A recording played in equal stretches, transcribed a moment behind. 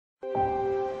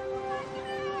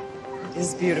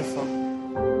is beautiful.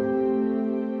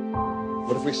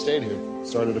 What if we stayed here?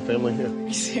 Started a family here? Are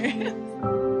you serious?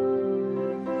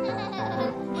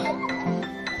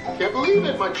 I can't believe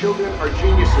it. My children are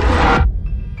geniuses.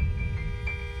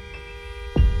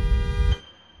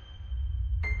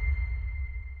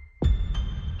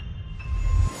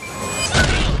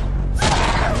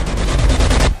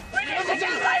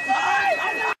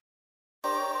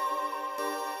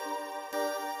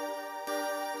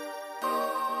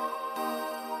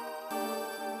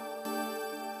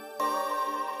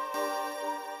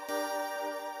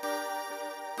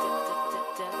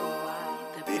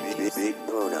 Big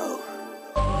Bruno.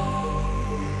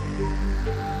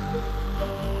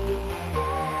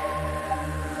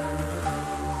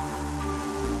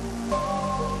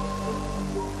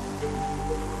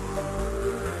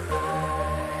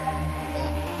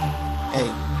 Hey,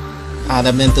 I'd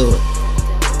have been through it.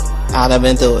 I'd have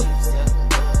been through it.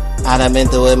 I'd have been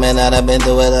through it, man. I'd have been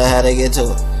through it. I had to get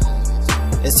to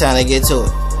it. It's time to get to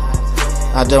it.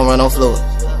 I don't run on fluid.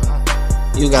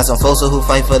 You got some folks who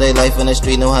fight for their life in the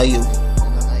street, know how you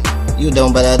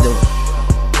don't, but I do.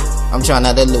 I'm trying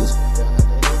not to lose.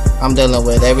 I'm dealing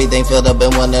with everything filled up in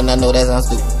one, and I know that sounds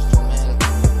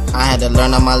stupid. I had to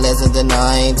learn all my lessons, and now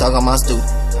I ain't talking my stupid.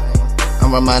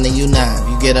 I'm reminding you now, if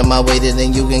you get in my way,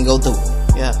 then you can go through.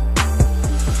 Yeah.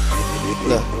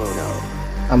 Look,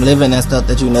 I'm living that stuff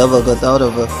that you never could thought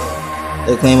of.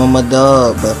 They claim I'm a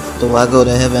dog, but do I go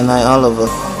to heaven like Oliver?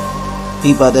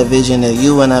 Peep out that vision of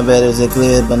you and I bet it's a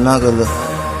clear binocular.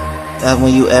 That's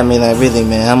when you at me like, really,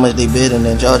 man, how much they bidding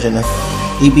and charging her?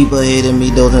 These people hating me,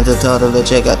 dozing to toddler,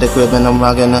 check out the crib and I'm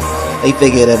rocking her. They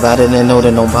figured about it and know that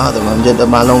don't bother them. Just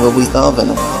about longer we starving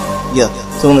them. Yeah,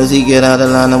 soon as he get out of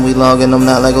line and we logging them,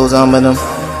 not like Osama them.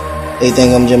 They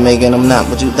think I'm Jamaican, I'm not,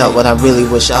 but you thought what I really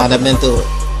was. I'd have been through it.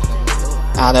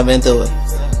 I'd have been through it.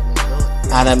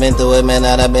 I'd have been through it, man,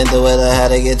 I'd have been through it. I had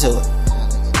to get to it.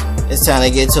 It's time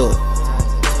to get to it.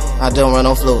 I don't run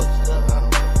on fluid.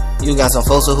 You got some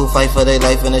folks who fight for their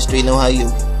life in the street, know how you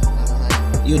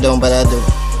don't, but I do.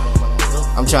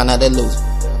 I'm trying not to lose.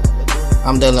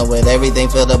 I'm dealing with everything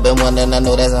filled up in one, and I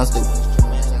know that sounds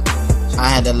stupid. I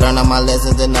had to learn all my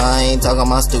lessons, and now I ain't talking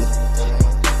my stupid.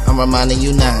 I'm reminding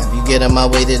you now, if you get in my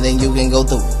way, then you can go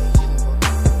through.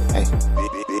 Hey,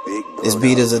 this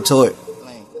beat is a tort.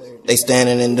 They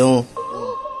standing in doom.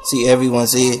 See, everyone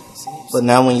see it, but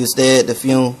now when you stare at the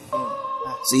fume.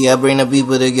 See, I bring the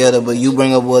people together, but you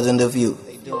bring up words in the view.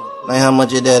 Like how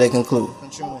much of that it conclude.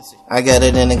 I got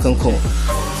it in the cocoon.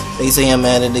 They say I'm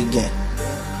at it again.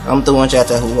 I'm throwing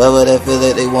shots at whoever that feel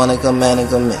that they wanna come at and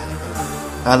commit.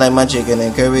 I like my chicken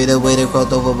and curry the way they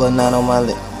crossed over, but not on my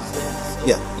lip.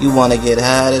 Yeah, you wanna get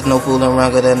high, there's no fooling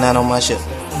around, cause that's not on my ship.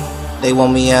 They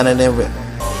want me out of their rip.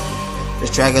 The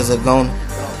trackers are gone.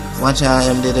 Watch how I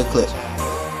empty the clip.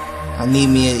 I need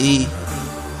me an E,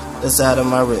 the side of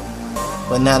my rib.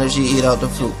 But now that she eat out the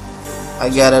fruit, I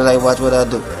got it like, watch what I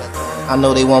do. I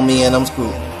know they want me and I'm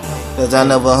screwed, cause I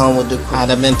never hung with the crew. I'd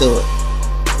have been through it.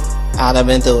 I'd have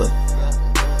been through it.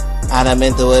 I'd have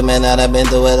been through it, man, I'd have been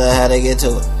through it. I had to get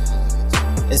to it.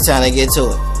 It's time to get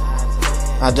to it.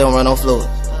 I don't run on fluid.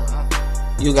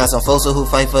 You got some folks who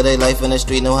fight for their life in the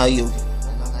street, know how you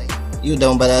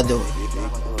don't, but I do.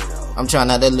 I'm trying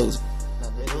not to lose.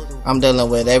 I'm dealing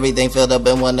with everything filled up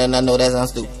in one, and I know that sounds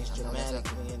stupid.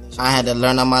 I had to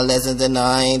learn all my lessons, and now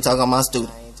I ain't talking my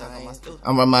student.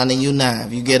 I'm reminding you now,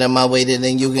 if you get in my way,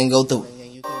 then you can go through.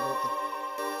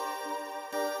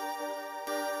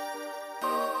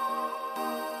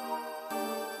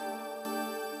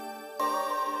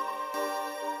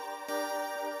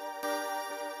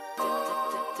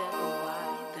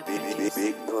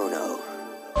 Big Bruno.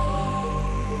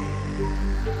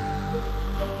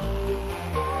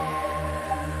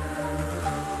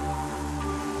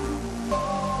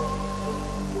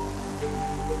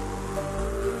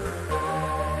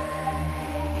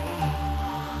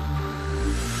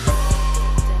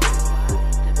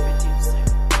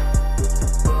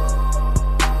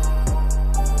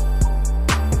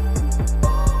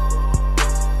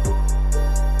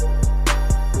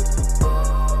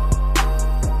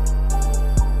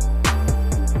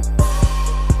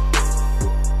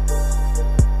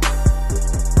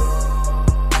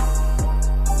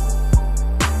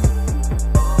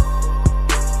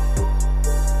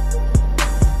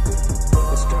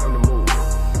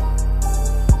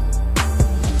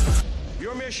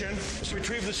 Is to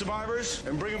retrieve the survivors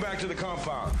and bring them back to the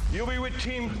compound. You'll be with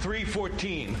Team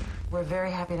 314. We're very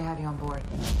happy to have you on board.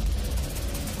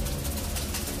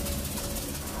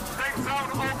 Safe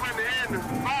zone open in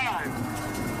 5,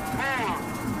 4,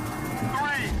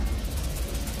 3.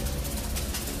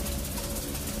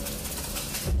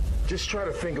 Just try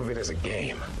to think of it as a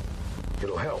game.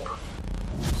 It'll help.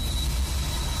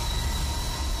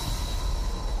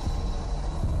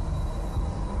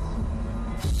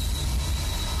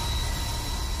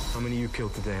 How many you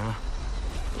killed today, huh?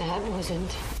 That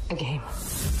wasn't a game.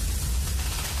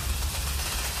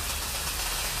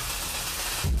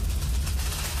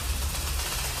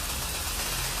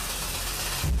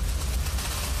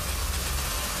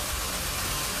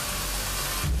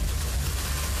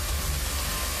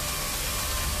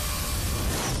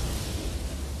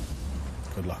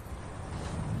 Good luck.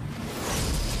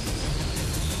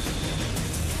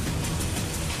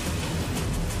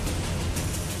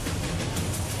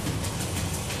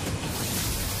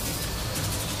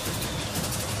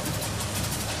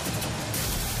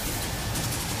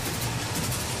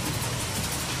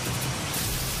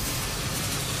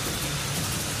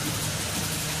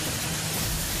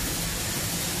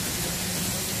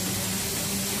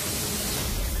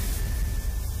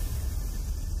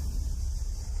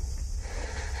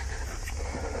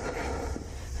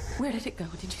 Where did it go?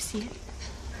 Did you see it?